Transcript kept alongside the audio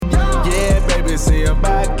say I'm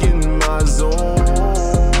back in my zone.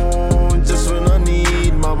 Just when I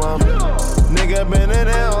need mama. Nigga been in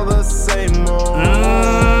hell the same old.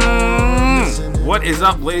 What is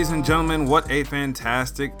up, ladies and gentlemen? What a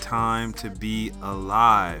fantastic time to be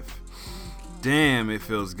alive. Damn, it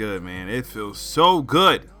feels good, man. It feels so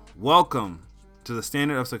good. Welcome to the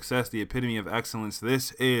standard of success, the epitome of excellence.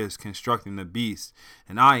 This is Constructing the Beast,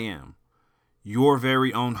 and I am your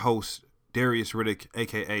very own host, Darius Riddick,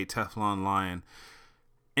 aka Teflon Lion,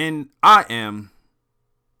 and I am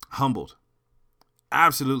humbled,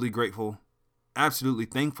 absolutely grateful, absolutely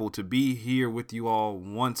thankful to be here with you all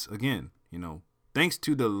once again. Thanks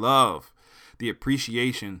to the love, the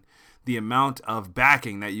appreciation, the amount of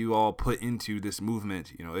backing that you all put into this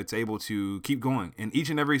movement. It's able to keep going, and each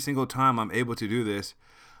and every single time I'm able to do this,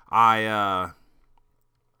 I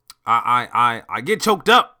get choked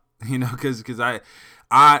up, because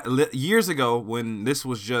years ago, when this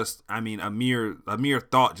was just, a mere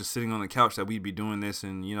thought, just sitting on the couch that we'd be doing this,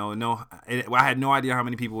 and I had no idea how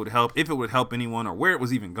many people would help, if it would help anyone, or where it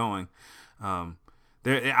was even going.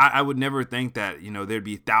 I would never think that there'd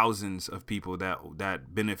be thousands of people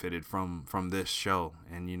that benefited from this show,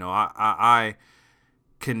 and I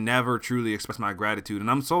can never truly express my gratitude,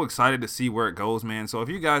 and I'm so excited to see where it goes, man. So if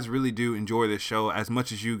you guys really do enjoy this show as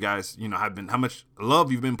much as you guys have been, how much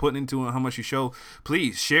love you've been putting into it, how much you show,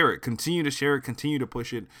 please share it, continue to share it, continue to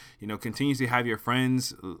push it, continue to have your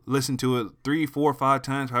friends listen to it 3, 4, 5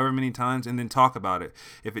 times, however many times, and then talk about it.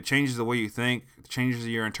 If it changes the way you think, changes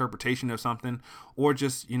your interpretation of something, or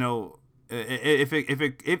just even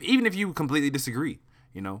if you completely disagree,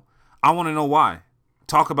 I want to know why.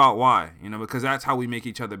 Talk about why, because that's how we make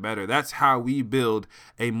each other better. That's how we build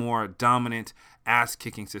a more dominant,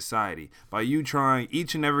 ass-kicking society. By you trying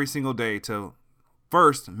each and every single day to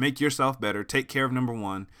first make yourself better, take care of number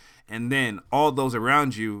one, and then all those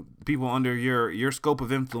around you, people under your scope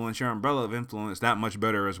of influence, your umbrella of influence, that much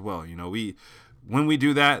better as well. When we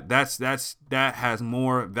do that, that has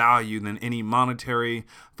more value than any monetary,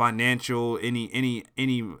 financial, any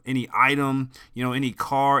item, any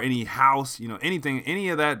car, any house, anything, any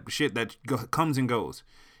of that shit that comes and goes.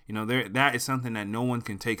 That is something that no one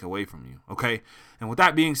can take away from you. Okay. And with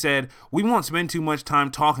that being said, we won't spend too much time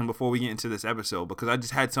talking before we get into this episode, because I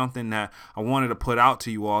just had something that I wanted to put out to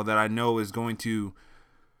you all that I know is going to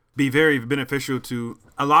be very beneficial to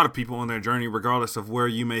a lot of people on their journey, regardless of where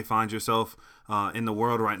you may find yourself in the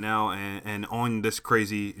world right now, and on this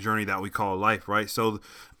crazy journey that we call life, right? So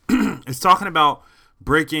it's talking about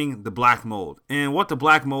breaking the black mold. And what the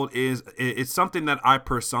black mold is, it's something that I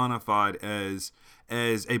personified as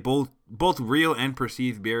a both real and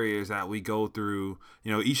perceived barriers that we go through,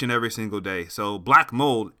 each and every single day. So black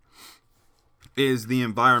mold is the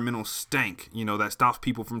environmental stank, that stops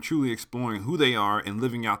people from truly exploring who they are and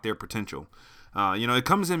living out their potential. It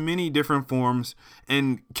comes in many different forms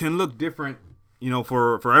and can look different,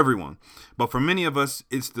 for everyone. But for many of us,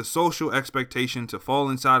 it's the social expectation to fall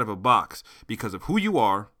inside of a box because of who you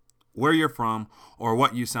are, where you're from, or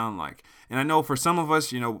what you sound like. And I know for some of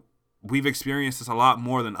us, we've experienced this a lot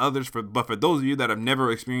more than others. But for those of you that have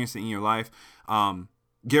never experienced it in your life,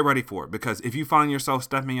 get ready for it, because if you find yourself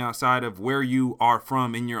stepping outside of where you are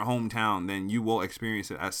from in your hometown, then you will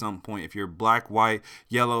experience it at some point. If you're black, white,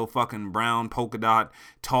 yellow, fucking brown, polka dot,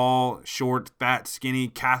 tall, short, fat, skinny,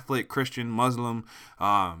 Catholic, Christian, Muslim,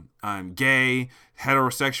 gay,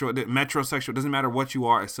 heterosexual, metrosexual, doesn't matter what you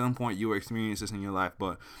are, at some point you will experience this in your life.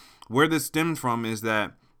 But where this stems from is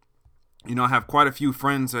that I have quite a few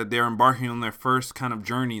friends that they're embarking on their first kind of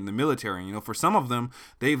journey in the military. For some of them,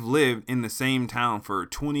 they've lived in the same town for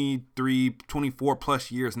 23, 24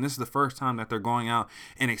 plus years. And this is the first time that they're going out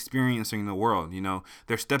and experiencing the world.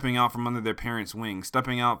 They're stepping out from under their parents' wings,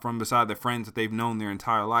 stepping out from beside the friends that they've known their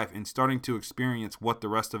entire life, and starting to experience what the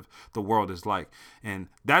rest of the world is like. And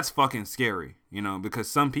that's fucking scary. Because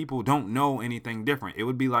some people don't know anything different. It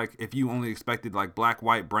would be like if you only expected like black,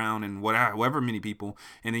 white, brown, and however many people,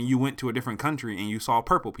 and then you went to a different country and you saw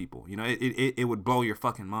purple people. It would blow your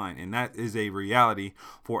fucking mind. And that is a reality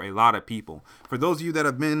for a lot of people. For those of you that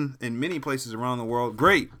have been in many places around the world,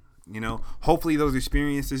 great. Hopefully those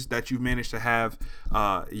experiences that you've managed to have,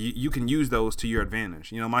 you can use those to your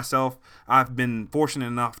advantage. Myself, I've been fortunate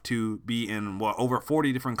enough to be in over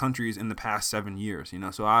 40 different countries in the past 7 years,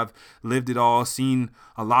 so I've lived it all, seen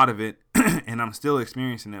a lot of it, and I'm still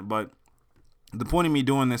experiencing it. But The point of me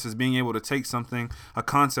doing this is being able to take something, a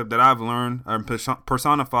concept that I've learned or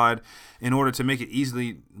personified, in order to make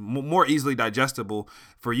it more easily digestible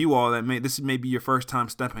for you all. This may be your first time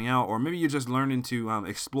stepping out, or maybe you're just learning to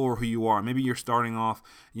explore who you are. Maybe you're starting off,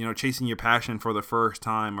 chasing your passion for the first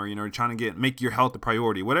time, or trying to make your health a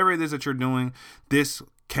priority. Whatever it is that you're doing, this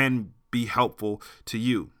can be helpful to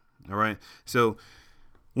you. All right. So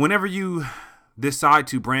whenever you decide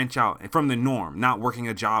to branch out from the norm, not working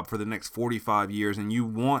a job for the next 45 years, and you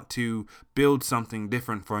want to build something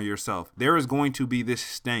different for yourself, there is going to be this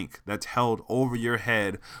stank that's held over your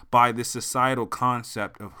head by this societal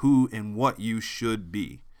concept of who and what you should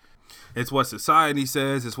be. It's what society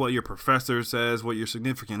says, it's what your professor says, what your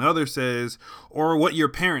significant other says, or what your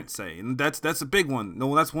parents say. And that's a big one.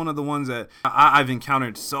 No, that's one of the ones that I've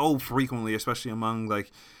encountered so frequently, especially among like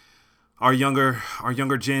our younger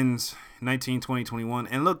gens, 19, 20, 21.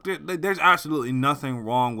 And look, there's absolutely nothing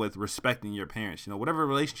wrong with respecting your parents. Whatever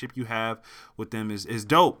relationship you have with them is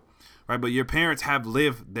dope, right? But your parents have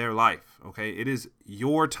lived their life, okay? It is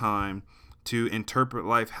your time to interpret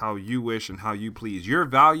life how you wish and how you please. Your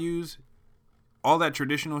values, all that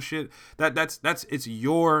traditional shit, it's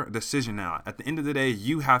your decision now. At the end of the day,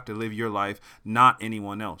 you have to live your life, not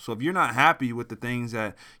anyone else. So if you're not happy with the things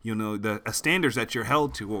that, the standards that you're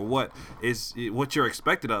held to, or what you're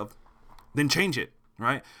expected of, then change it,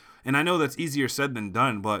 right? And I know that's easier said than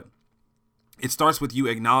done, but it starts with you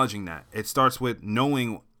acknowledging that. It starts with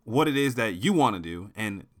knowing what it is that you want to do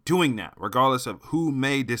and doing that, regardless of who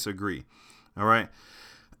may disagree. All right.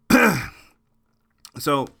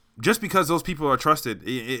 So just because those people are trusted,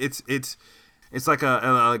 it's like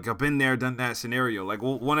a been there, done that scenario. Like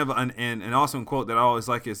one of an awesome quote that I always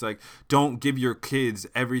like is like, don't give your kids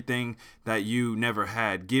everything that you never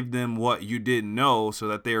had. Give them what you didn't know so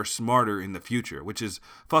that they are smarter in the future, which is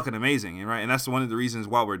fucking amazing, right? And that's one of the reasons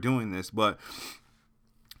why we're doing this. But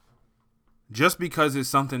just because it's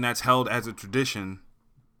something that's held as a tradition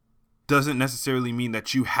doesn't necessarily mean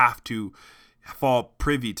that you have to fall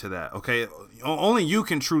privy to that, okay? Only you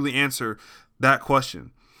can truly answer that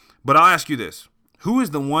question. But I'll ask you this. Who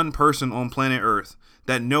is the one person on planet Earth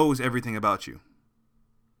that knows everything about you?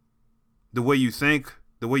 The way you think,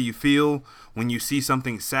 the way you feel when you see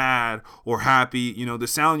something sad or happy, the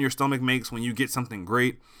sound your stomach makes when you get something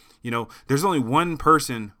great. There's only one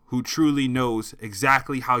person who truly knows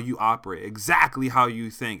exactly how you operate, exactly how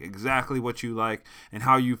you think, exactly what you like, and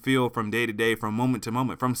how you feel from day to day, from moment to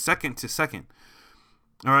moment, from second to second.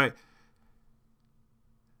 All right.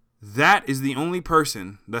 That is the only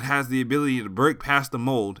person that has the ability to break past the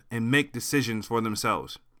mold and make decisions for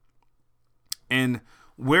themselves. And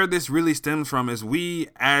where this really stems from is we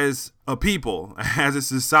as a people, as a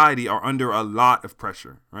society, are under a lot of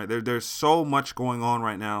pressure, right? There's so much going on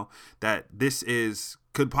right now that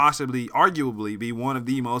could possibly, arguably, be one of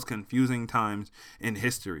the most confusing times in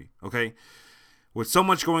history, okay? With so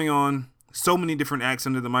much going on, so many different acts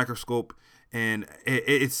under the microscope, and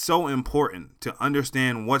it's so important to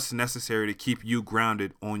understand what's necessary to keep you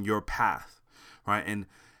grounded on your path, right? And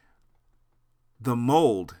the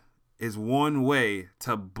mold is one way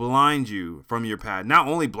to blind you from your path. Not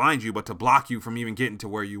only blind you, but to block you from even getting to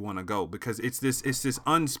where you want to go. Because it's this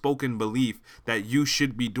unspoken belief that you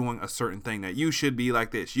should be doing a certain thing, that you should be like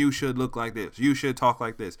this, you should look like this, you should talk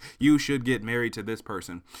like this, you should get married to this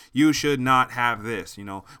person, you should not have this.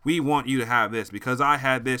 We want you to have this because I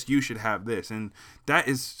had this, you should have this. And that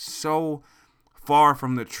is so far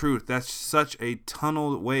from the truth. That's such a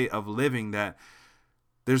tunneled way of living that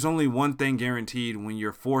there's only one thing guaranteed when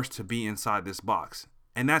you're forced to be inside this box,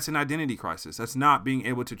 and that's an identity crisis. That's not being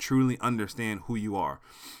able to truly understand who you are.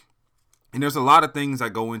 And there's a lot of things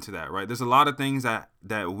that go into that, right? There's a lot of things that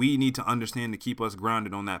we need to understand to keep us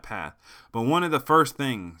grounded on that path. But one of the first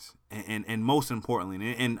things, and most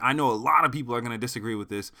importantly, and I know a lot of people are going to disagree with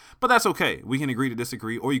this, but that's okay. We can agree to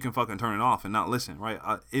disagree, or you can fucking turn it off and not listen, right?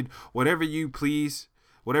 Whatever you please,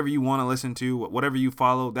 whatever you want to listen to, whatever you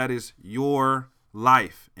follow, that is your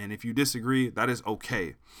life. And if you disagree, that is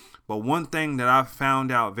okay. But one thing that I've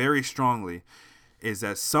found out very strongly is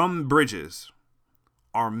that some bridges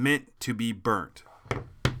are meant to be burnt.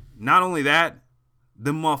 Not only that,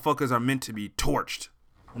 the motherfuckers are meant to be torched.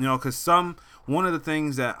 Because one of the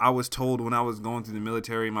things that I was told when I was going through the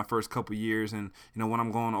military my first couple years, and when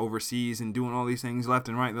I'm going overseas and doing all these things left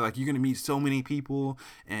and right, they're like, you're gonna meet so many people,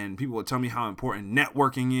 and people will tell me how important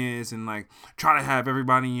networking is, and like try to have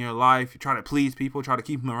everybody in your life, you try to please people, try to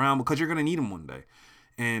keep them around because you're gonna need them one day.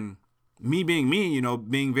 And me being me,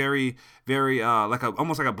 being very, very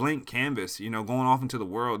almost like a blank canvas, going off into the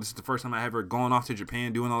world. This is the first time I ever gone off to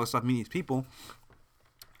Japan, doing all this stuff, meeting these people.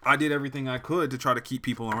 I did everything I could to try to keep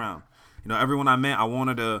people around. You know, everyone I met, I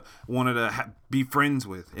wanted to be friends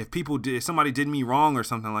with. If somebody did me wrong or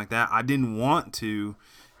something like that, I didn't want to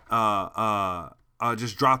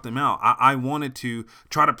just drop them out. I wanted to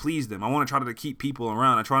try to please them. I wanted to try to keep people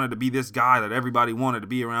around. I tried to be this guy that everybody wanted to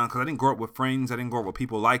be around, because I didn't grow up with friends. I didn't grow up with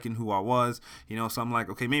people liking who I was, you know. So I'm like,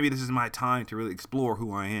 okay, maybe this is my time to really explore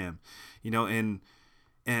who I am, you know.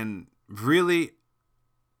 And really,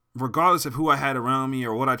 regardless of who I had around me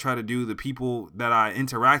or what I tried to do, the people that I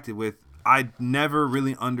interacted with, I never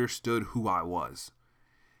really understood who I was.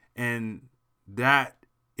 And that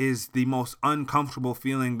is the most uncomfortable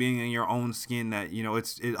feeling, being in your own skin, that, you know,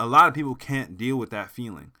 a lot of people can't deal with that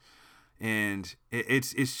feeling. And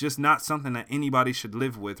it's just not something that anybody should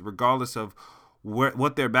live with, regardless of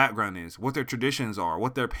what their background is, what their traditions are,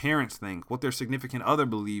 what their parents think, what their significant other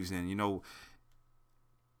believes in. You know,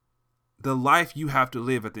 the life you have to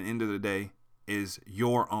live at the end of the day is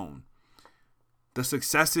your own. The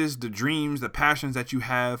successes, the dreams, the passions that you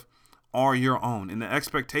have are your own. And the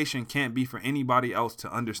expectation can't be for anybody else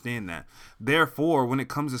to understand that. Therefore, when it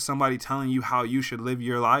comes to somebody telling you how you should live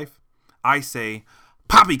your life, I say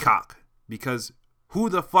poppycock, because who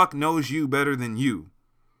the fuck knows you better than you?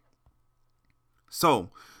 So,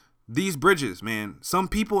 these bridges, man, some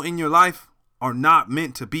people in your life are not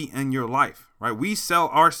meant to be in your life, right? We sell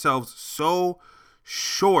ourselves so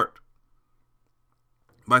short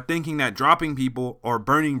by thinking that dropping people or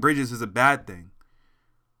burning bridges is a bad thing.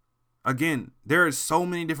 Again, there are so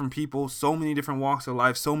many different people, so many different walks of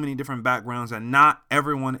life, so many different backgrounds, that not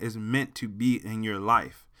everyone is meant to be in your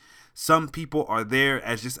life. Some people are there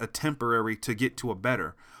as just a temporary to get to a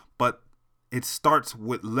better, but it starts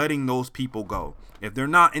with letting those people go. If they're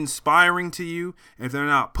not inspiring to you, if they're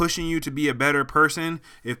not pushing you to be a better person,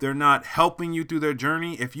 if they're not helping you through their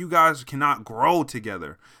journey, if you guys cannot grow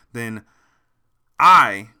together, then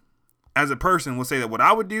I, as a person, will say that what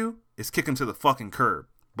I would do is kick them to the fucking curb.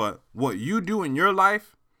 But what you do in your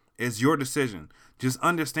life is your decision. Just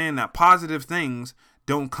understand that positive things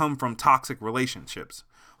don't come from toxic relationships.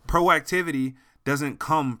 Proactivity doesn't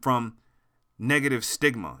come from negative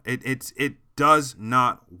stigma. It does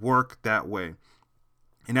not work that way.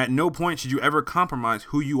 And at no point should you ever compromise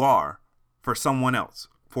who you are for someone else,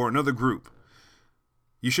 for another group.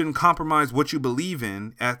 You shouldn't compromise what you believe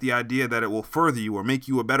in at the idea that it will further you or make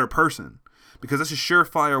you a better person, because that's a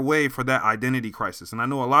surefire way for that identity crisis. And I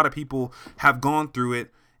know a lot of people have gone through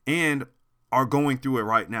it and are going through it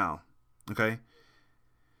right now. Okay.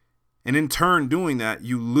 And in turn, doing that,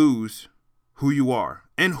 you lose who you are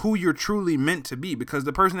and who you're truly meant to be, because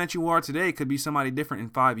the person that you are today could be somebody different in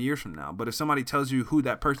 5 years from now. But if somebody tells you who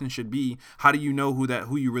that person should be, how do you know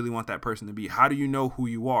who you really want that person to be? How do you know who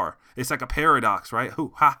you are? It's like a paradox, right?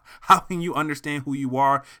 How can you understand who you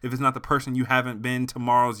are if it's not the person you haven't been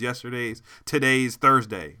yesterday's, today's,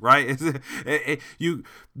 Thursday, right?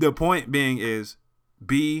 The point being is,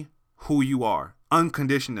 be who you are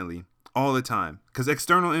unconditionally all the time, because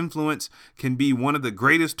external influence can be one of the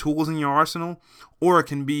greatest tools in your arsenal, or it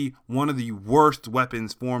can be one of the worst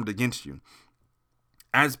weapons formed against you.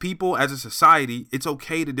 As people, as a society, it's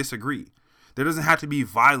okay to disagree. There doesn't have to be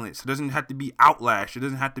violence. There doesn't have to be outlash. There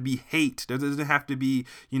doesn't have to be hate. There doesn't have to be,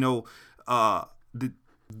 there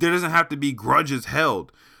doesn't have to be grudges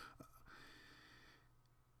held.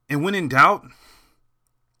 And when in doubt,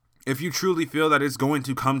 if you truly feel that it's going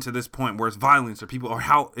to come to this point where it's violence or people or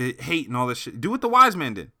hate and all this shit, do what the wise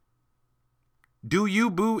man did. Do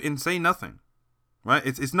you, boo, and say nothing, right?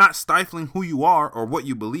 It's not stifling who you are or what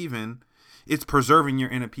you believe in. It's preserving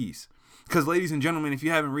your inner peace. Because, ladies and gentlemen, if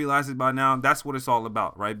you haven't realized it by now, that's what it's all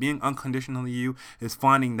about, right? Being unconditionally you is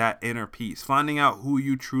finding that inner peace, finding out who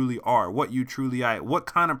you truly are, what you truly are, what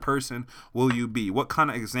kind of person will you be, what kind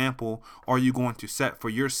of example are you going to set for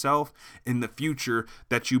yourself in the future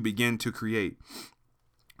that you begin to create.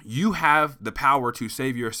 You have the power to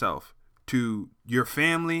save yourself, to your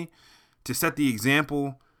family, to set the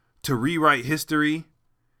example, to rewrite history,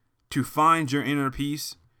 to find your inner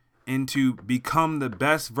peace, and to become the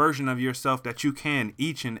best version of yourself that you can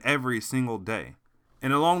each and every single day.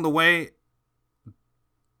 And along the way,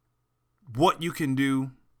 what you can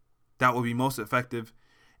do that will be most effective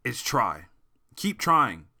is try. Keep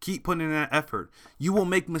trying. Keep putting in that effort. You will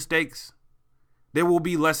make mistakes. There will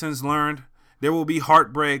be lessons learned. There will be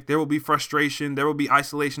heartbreak. There will be frustration. There will be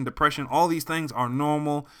isolation, depression. All these things are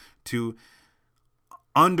normal to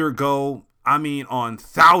undergo, on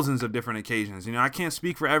thousands of different occasions. I can't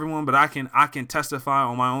speak for everyone, but I can testify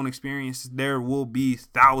on my own experience. There will be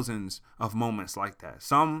thousands of moments like that.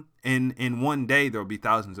 Some in one day, there will be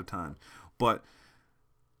thousands of times. But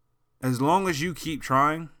as long as you keep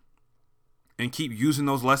trying and keep using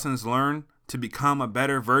those lessons learned to become a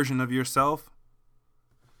better version of yourself,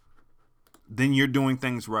 then you're doing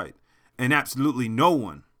things right. And absolutely no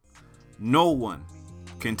one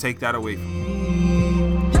can take that away from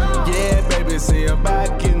you. Yeah, baby, see I'm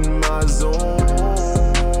back in my zone.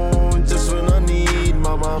 Just when I need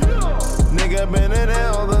mama. Nigga been in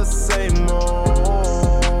hell the same old.